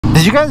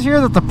Did you guys hear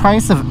that the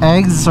price of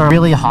eggs are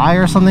really high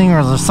or something,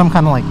 or is there some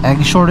kind of like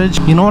egg shortage?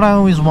 You know what I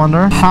always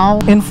wonder? How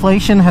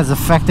inflation has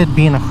affected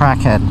being a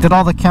crackhead. Did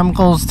all the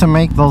chemicals to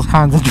make those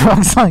kinds of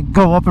drugs like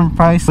go up in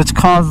price, which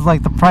caused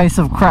like the price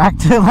of crack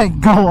to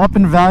like go up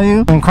in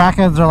value? And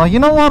crackheads are like, you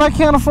know what, I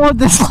can't afford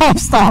this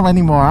lifestyle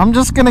anymore, I'm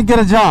just gonna get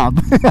a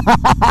job.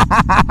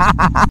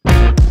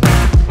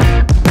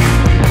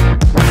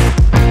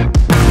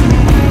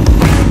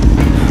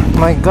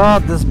 My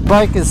god, this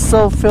bike is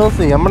so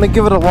filthy. I'm gonna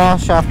give it a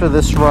wash after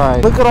this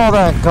ride. Look at all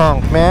that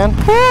gunk, man.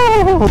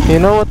 Woo! You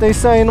know what they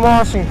say in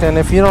Washington,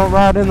 if you don't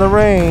ride in the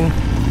rain,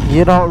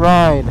 you don't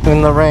ride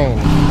in the rain.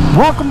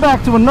 Welcome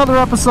back to another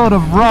episode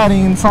of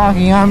Riding and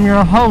Talking. I'm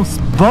your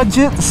host,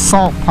 Budget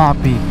Salt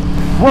Poppy.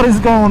 What is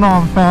going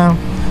on, fam?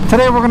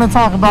 Today we're going to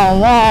talk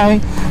about why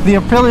the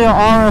Aprilia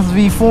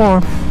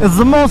RSV4 is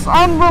the most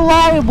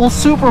unreliable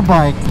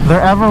superbike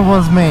there ever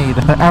was made,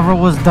 there ever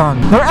was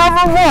done, there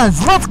ever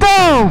was. Let's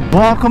go!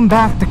 Welcome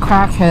back to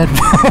Crackhead.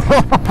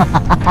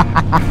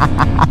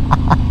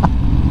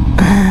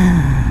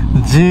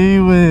 Gee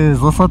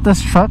whiz, let's let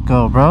this truck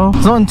go, bro.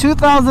 So in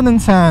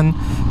 2010,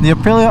 the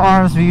Aprilia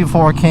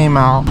RSV4 came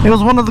out. It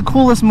was one of the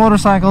coolest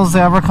motorcycles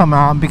to ever come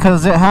out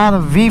because it had a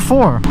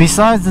V4.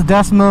 Besides the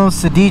Desmo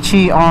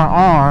Sedici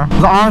RR,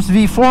 the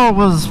RSV4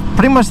 was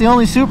pretty much the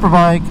only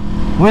superbike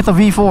with a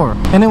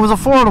V4. And it was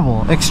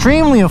affordable,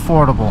 extremely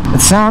affordable.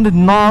 It sounded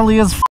gnarly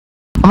as f.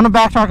 I'm gonna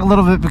backtrack a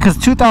little bit because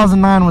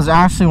 2009 was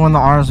actually when the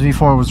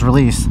RSV4 was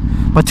released.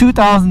 But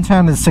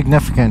 2010 is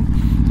significant.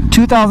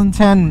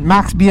 2010,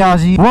 Max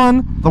Biaggi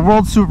won the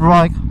World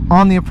Superbike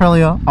on the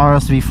Aprilia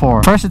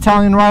RSV4. First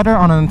Italian rider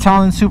on an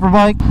Italian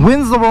superbike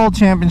wins the World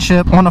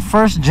Championship on a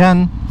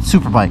first-gen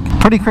superbike.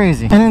 Pretty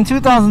crazy. And in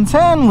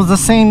 2010 was the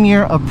same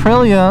year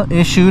Aprilia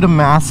issued a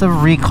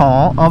massive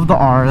recall of the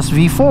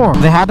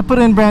RSV4. They had to put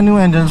in brand new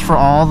engines for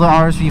all the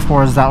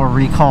RSV4s that were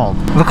recalled.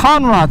 The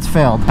conrods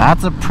failed.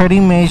 That's a pretty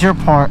major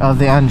part of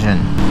the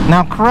engine.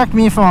 Now correct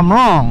me if I'm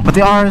wrong, but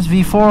the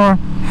RSV4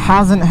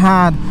 hasn't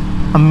had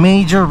a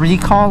major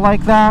recall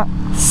like that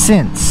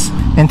since.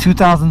 In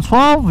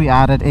 2012, we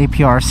added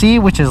APRC,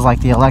 which is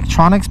like the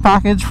electronics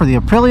package for the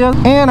Aprilia.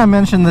 And I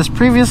mentioned this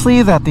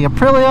previously that the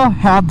Aprilia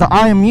had the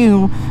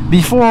IMU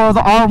before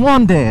the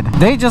R1 did.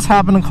 They just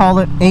happened to call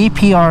it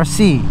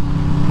APRC,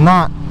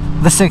 not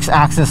the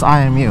 6-axis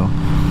IMU.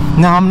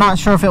 Now, I'm not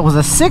sure if it was a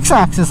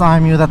 6-axis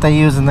IMU that they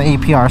use in the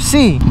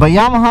APRC, but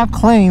Yamaha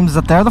claims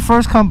that they're the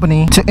first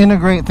company to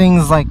integrate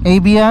things like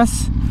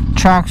ABS,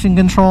 traction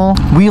control,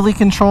 wheelie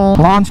control,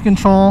 launch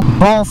control,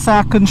 ball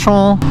sack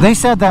control. They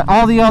said that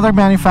all the other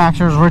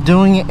manufacturers were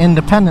doing it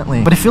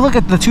independently. But if you look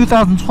at the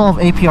 2012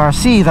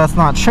 APRC, that's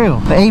not true.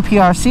 The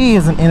APRC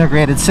is an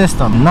integrated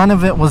system. None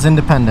of it was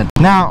independent.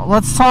 Now,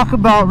 let's talk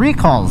about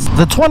recalls.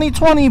 The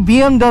 2020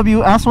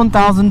 BMW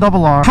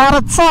S1000RR had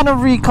a ton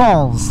of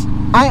recalls.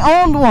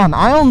 I owned one.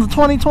 I owned the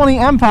 2020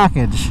 M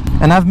package.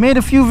 And I've made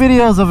a few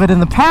videos of it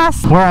in the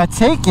past where I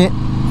take it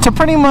to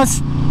pretty much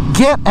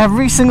get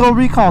every single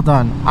recall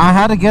done. I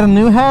had to get a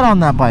new head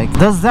on that bike.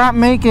 Does that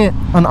make it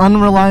an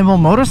unreliable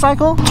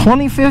motorcycle?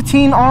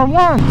 2015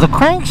 R1, the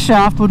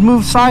crankshaft would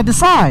move side to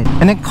side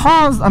and it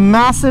caused a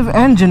massive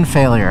engine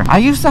failure. I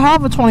used to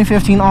have a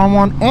 2015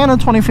 R1 and a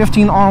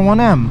 2015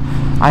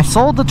 R1M. I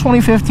sold the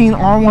 2015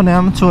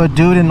 R1M to a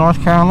dude in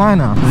North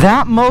Carolina.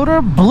 That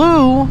motor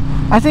blew,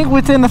 I think,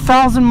 within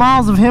 1,000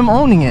 miles of him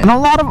owning it. And a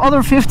lot of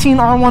other 15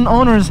 R1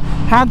 owners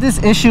had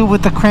this issue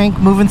with the crank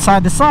moving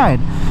side to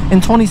side.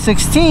 In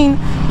 2016,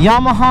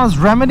 Yamaha's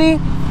remedy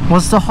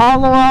was to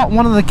hollow out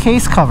one of the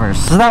case covers.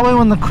 So that way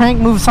when the crank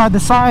moved side to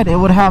side, it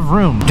would have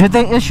room. Did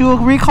they issue a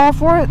recall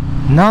for it?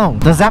 No.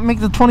 Does that make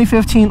the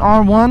 2015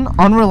 R1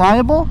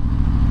 unreliable?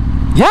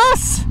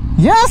 Yes!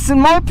 Yes, in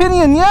my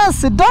opinion,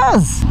 yes, it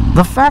does.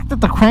 The fact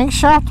that the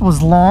crankshaft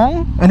was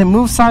long and it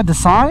moved side to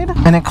side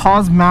and it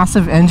caused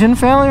massive engine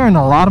failure in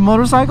a lot of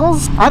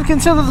motorcycles, I'd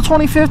consider the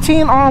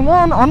 2015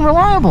 R1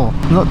 unreliable.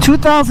 The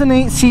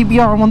 2008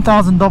 CBR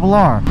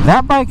 1000RR,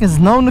 that bike is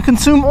known to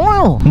consume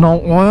oil. No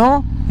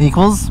oil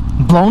equals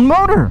blown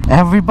motor.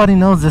 Everybody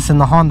knows this in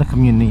the Honda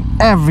community.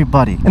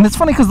 Everybody. And it's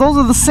funny because those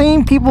are the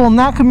same people in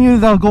that community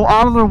that will go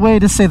out of their way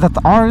to say that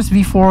the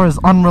RSV4 is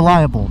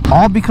unreliable.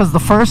 All because the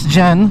first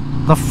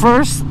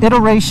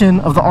iteration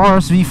of the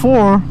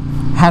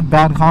RSV4 had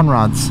bad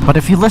conrods. But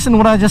if you listen to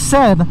what I just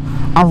said,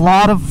 a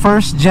lot of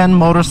first gen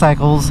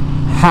motorcycles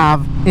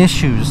have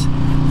issues.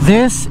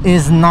 This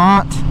is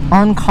not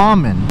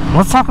uncommon.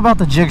 Let's talk about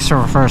the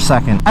Gixxer for a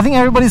second. I think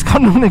everybody's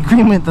come to an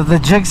agreement that the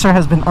Gixxer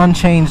has been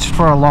unchanged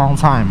for a long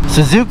time.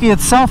 Suzuki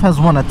itself has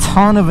won a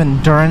ton of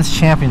endurance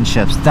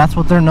championships. That's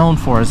what they're known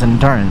for, is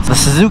endurance. The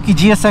Suzuki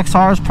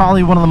GSX-R is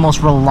probably one of the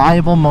most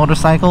reliable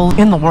motorcycles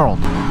in the world.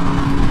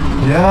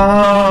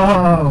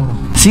 Yo!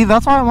 See,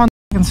 that's why I want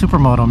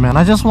supermoto, man.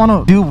 I just want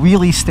to do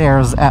wheelie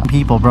stares at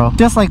people, bro.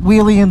 Just like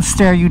wheelie and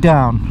stare you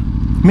down.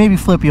 Maybe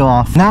flip you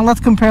off. Now let's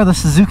compare the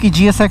Suzuki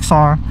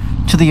GSX-R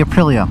to the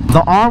Aprilia.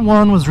 The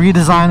R1 was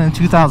redesigned in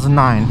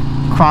 2009,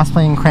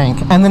 crossplane crank,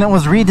 and then it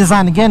was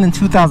redesigned again in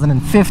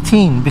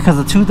 2015 because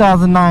the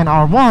 2009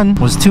 R1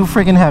 was too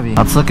freaking heavy.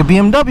 Let's look at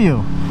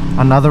BMW.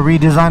 another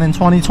redesign in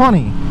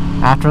 2020,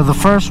 after the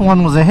first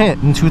one was a hit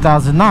in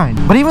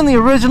 2009. But even the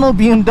original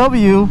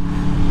BMW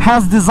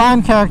has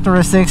design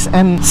characteristics,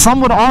 and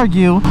some would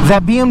argue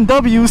that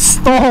BMW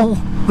stole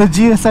the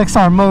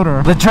GSX-R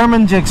motor. The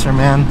German Gixxer,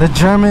 man. The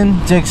German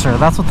Gixxer.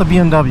 That's what the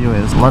BMW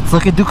is. Let's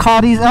look at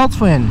Ducati's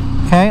L-Twin.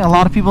 Okay, a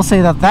lot of people say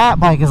that that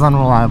bike is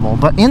unreliable,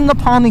 but in the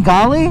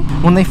Panigale,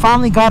 when they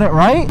finally got it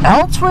right,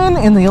 L-Twin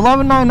in the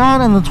 1199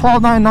 and the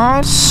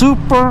 1299,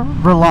 super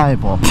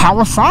reliable.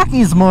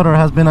 Kawasaki's motor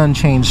has been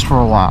unchanged for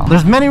a while.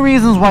 There's many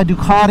reasons why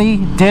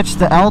Ducati ditched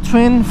the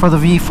L-Twin for the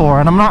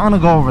V4, and I'm not going to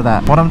go over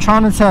that. What I'm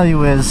trying to tell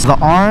you is the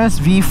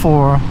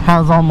RSV4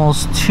 has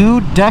almost 2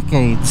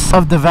 decades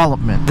of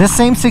development. This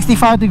same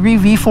 65-degree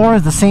V4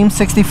 is the same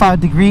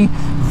 65-degree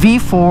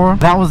V4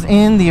 that was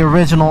in the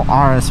original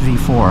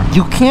RSV4.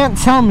 You can't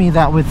tell me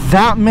that with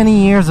that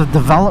many years of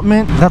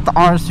development that the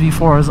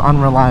RSV4 is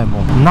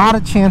unreliable. Not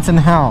a chance in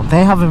hell.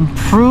 They have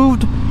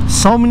improved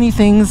so many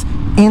things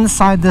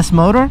inside this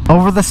motor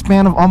over the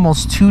span of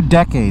almost 2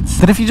 decades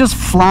that if you just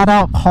flat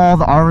out call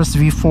the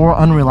RSV4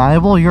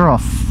 unreliable, you're a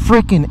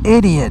freaking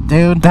idiot,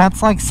 dude.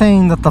 That's like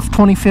saying that the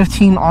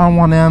 2015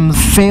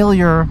 R1M's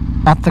failure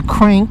at the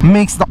crank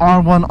makes the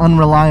R1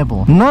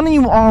 unreliable. None of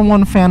you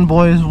R1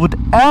 fanboys would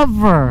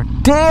ever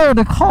dare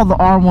to call the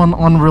R1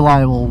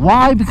 unreliable.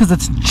 Why? Because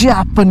it's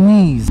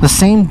Japanese. The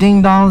same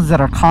ding-dongs that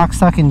are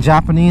cocksucking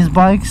Japanese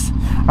bikes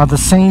are the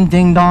same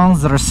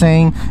ding-dongs that are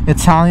saying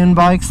Italian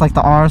bikes like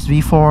the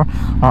RSV4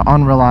 are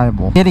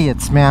unreliable.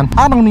 Idiots, man.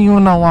 I don't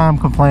even know why I'm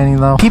complaining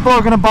though. People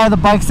are gonna buy the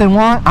bikes they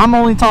want. I'm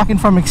only talking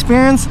from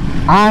experience.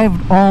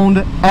 I've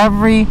owned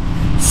every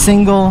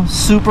single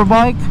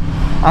Superbike,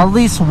 at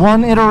least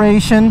one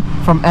iteration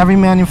from every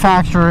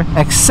manufacturer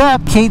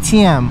except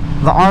KTM.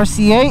 The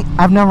RC8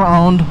 I've never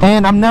owned,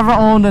 and I've never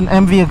owned an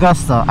MV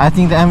Agusta. I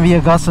think the MV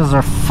Agustas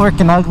are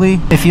freaking ugly.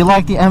 If you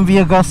like the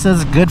MV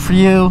Agustas, good for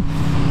you.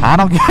 I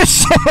don't give a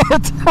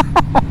shit.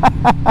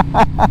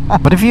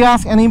 But if you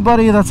ask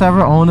anybody that's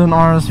ever owned an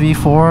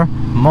RSV4,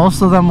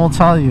 most of them will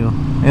tell you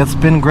it's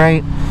been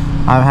great.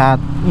 I've had,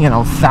 you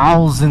know,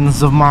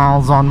 thousands of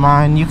miles on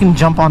mine. You can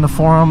jump on the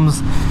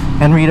forums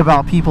and read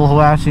about people who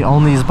actually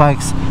own these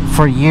bikes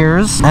for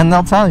years, and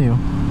they'll tell you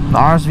the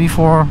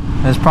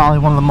RSV4 is probably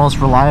one of the most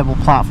reliable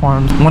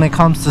platforms when it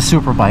comes to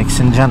superbikes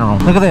in general.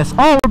 Look at this.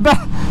 Oh, we're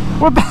back.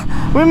 We're back.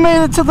 We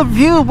made it to the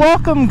view.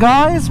 Welcome,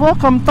 guys.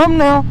 Welcome.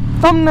 Thumbnail.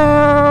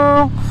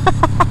 Thumbnail.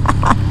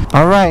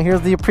 All right,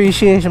 here's the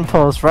appreciation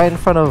post right in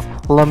front of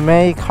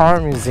LeMay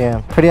Car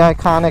Museum. Pretty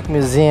iconic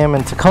museum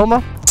in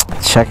Tacoma.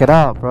 Check it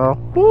out, bro.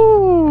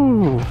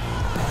 Woo!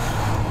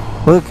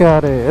 Look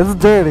at it. It's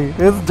dirty.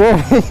 It's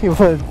dirty,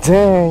 but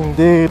dang,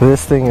 dude,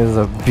 this thing is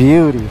a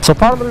beauty. So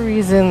part of the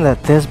reason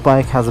that this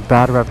bike has a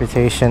bad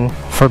reputation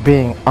for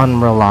being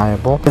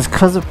unreliable is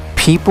because of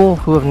people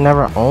who have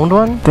never owned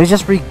one. They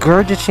just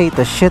regurgitate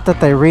the shit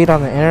that they read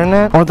on the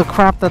internet, or the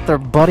crap that their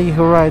buddy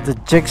who rides a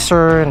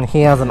Gixxer and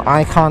he has an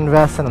Icon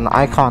vest and an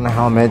Icon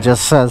helmet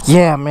just says,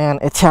 yeah man,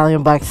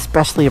 Italian bikes,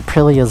 especially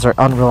Aprilias, are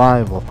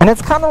unreliable. And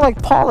it's kind of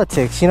like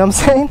politics, you know what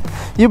I'm saying?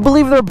 You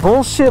believe their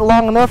bullshit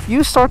long enough,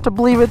 you start to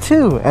believe it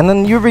too, and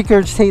then you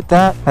regurgitate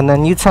that, and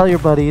then you tell your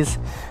buddies,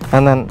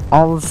 and then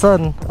all of a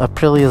sudden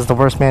Aprilia is the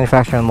worst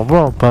manufacturer in the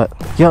world. But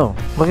yo,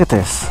 look at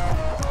this.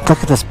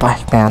 Look at this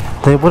bike, man.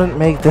 They wouldn't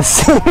make this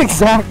same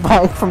exact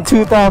bike from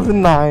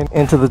 2009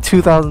 into the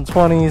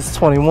 2020s,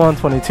 21,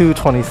 22,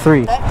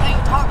 23. That thing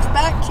talks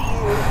back to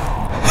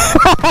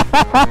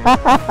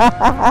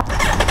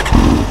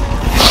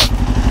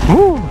you.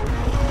 Woo.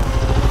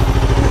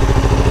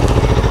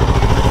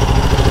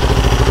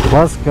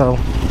 Let's go.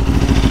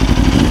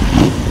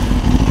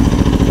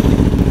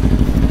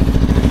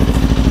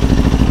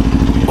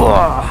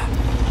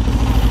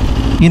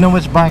 Ugh. You know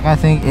which bike I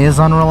think is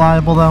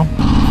unreliable though?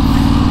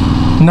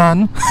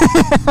 None.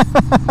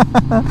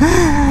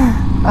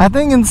 I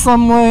think in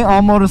some way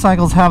all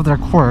motorcycles have their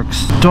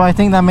quirks. Do I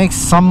think that makes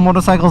some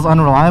motorcycles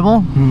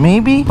unreliable?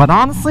 Maybe. But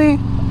honestly,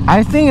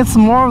 I think it's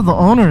more of the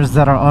owners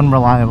that are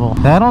unreliable.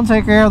 They don't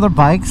take care of their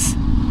bikes.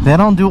 They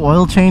don't do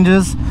oil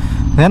changes.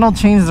 They don't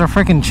change their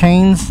freaking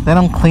chains. They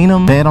don't clean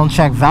them. They don't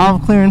check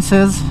valve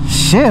clearances.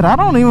 Shit, I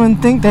don't even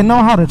think they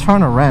know how to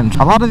turn a wrench.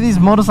 A lot of these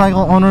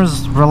motorcycle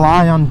owners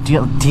rely on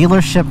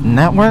dealership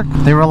network.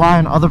 They rely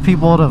on other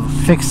people to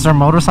fix their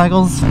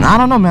motorcycles. And I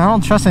don't know, man. I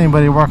don't trust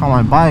anybody to work on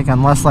my bike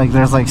unless like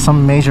there's like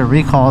some major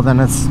recall.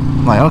 Then it's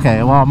like,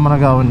 okay, well, I'm gonna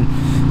go and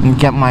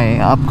get my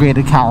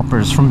upgraded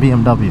calipers from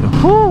BMW.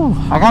 Whew,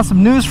 I got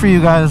some news for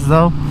you guys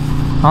though.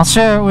 I'll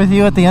share it with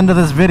you at the end of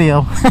this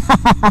video.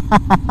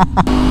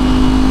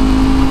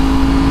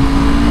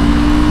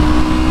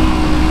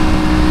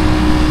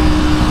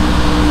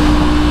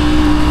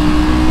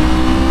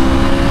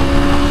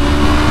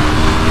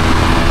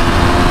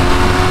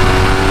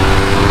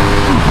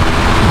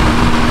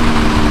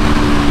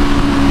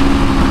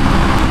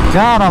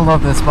 God, I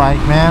love this bike,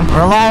 man.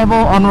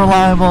 Reliable,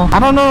 unreliable. I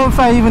don't know if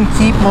I even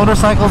keep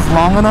motorcycles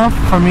long enough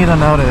for me to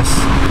notice.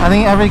 I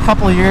think every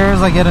couple of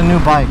years I get a new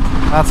bike.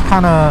 That's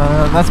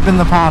been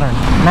the pattern.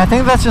 And I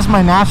think that's just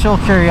my natural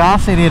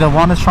curiosity to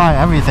want to try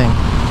everything.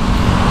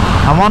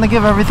 I want to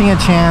give everything a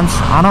chance.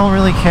 I don't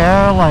really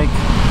care like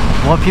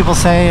what people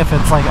say, if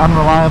it's like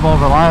unreliable,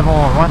 reliable,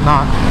 or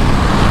whatnot.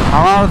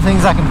 A lot of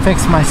things I can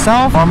fix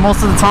myself, or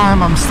most of the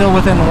time I'm still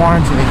within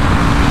warranty.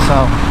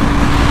 So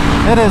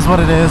it is what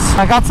it is.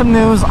 I got some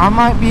news. I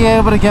might be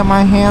able to get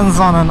my hands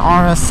on an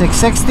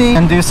RS660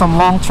 and do some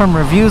long-term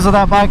reviews of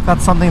that bike.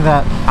 That's something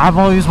that I've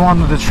always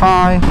wanted to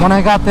try. When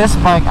I got this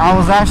bike, I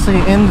was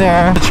actually in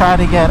there to try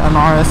to get an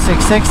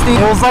RS660.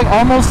 It was like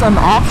almost an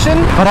option,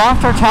 but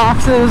after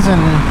taxes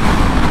and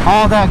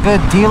all that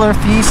good dealer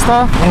fee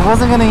stuff, it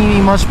wasn't going to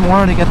be much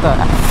more to get the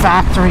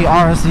factory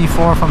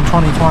RSV4 from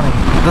 2020.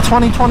 The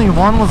 2021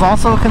 was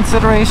also a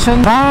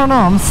consideration, but I don't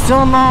know, I'm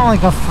still not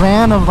like a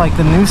fan of like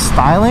the new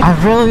styling. I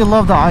really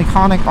love the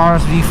iconic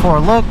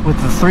RSV4 look with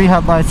the 3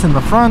 headlights in the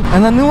front,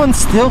 and the new one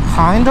still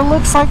kind of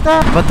looks like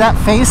that, but that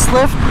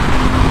facelift,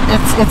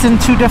 it's in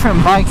 2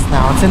 different bikes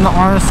now. It's in the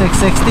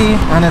RS660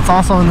 and it's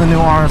also in the new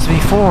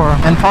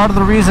RSV4. And part of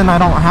the reason I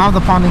don't have the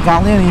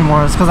Panigale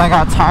anymore is because I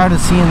got tired of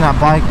seeing that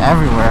bike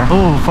everywhere.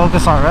 Ooh,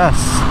 Focus RS.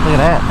 Look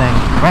at that thing.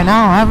 Right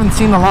now, I haven't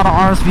seen a lot of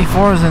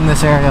RSV4s in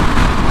this area.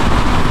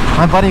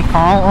 My buddy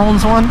Carl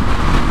owns one.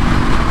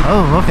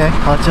 Oh, okay.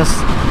 Let's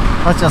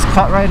just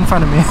cut right in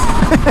front of me.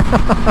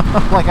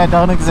 Like I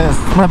don't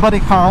exist. My buddy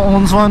Carl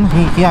owns one.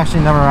 He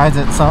actually never rides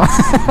it, so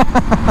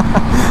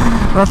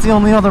that's the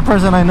only other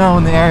person I know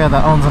in the area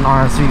that owns an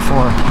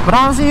RSV4. But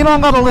honestly, you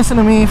don't gotta listen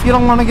to me. If you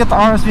don't want to get the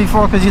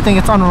RSV4 because you think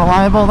it's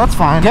unreliable, that's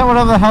fine. Get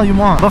whatever the hell you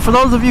want. But for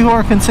those of you who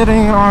are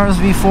considering an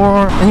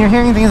RSV4 and you're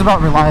hearing things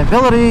about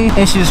reliability,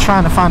 issues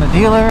trying to find a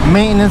dealer,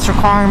 maintenance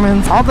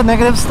requirements, all the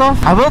negative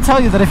stuff, I will tell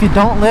you that if you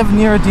don't live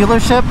near a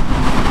dealership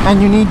and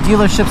you need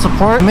dealership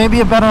support, it may be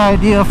a better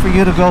idea for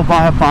you to go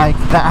buy a bike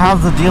that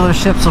has the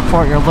dealership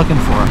support you're looking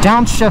for.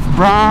 Downshift,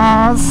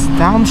 bras.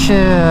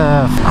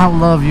 Downshift. I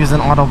love using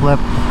auto blip.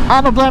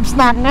 Auto blip's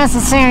not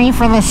necessary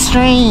for the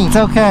street. It's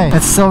okay.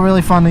 It's still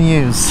really fun to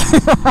use.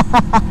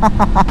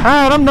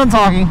 Alright, I'm done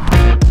talking.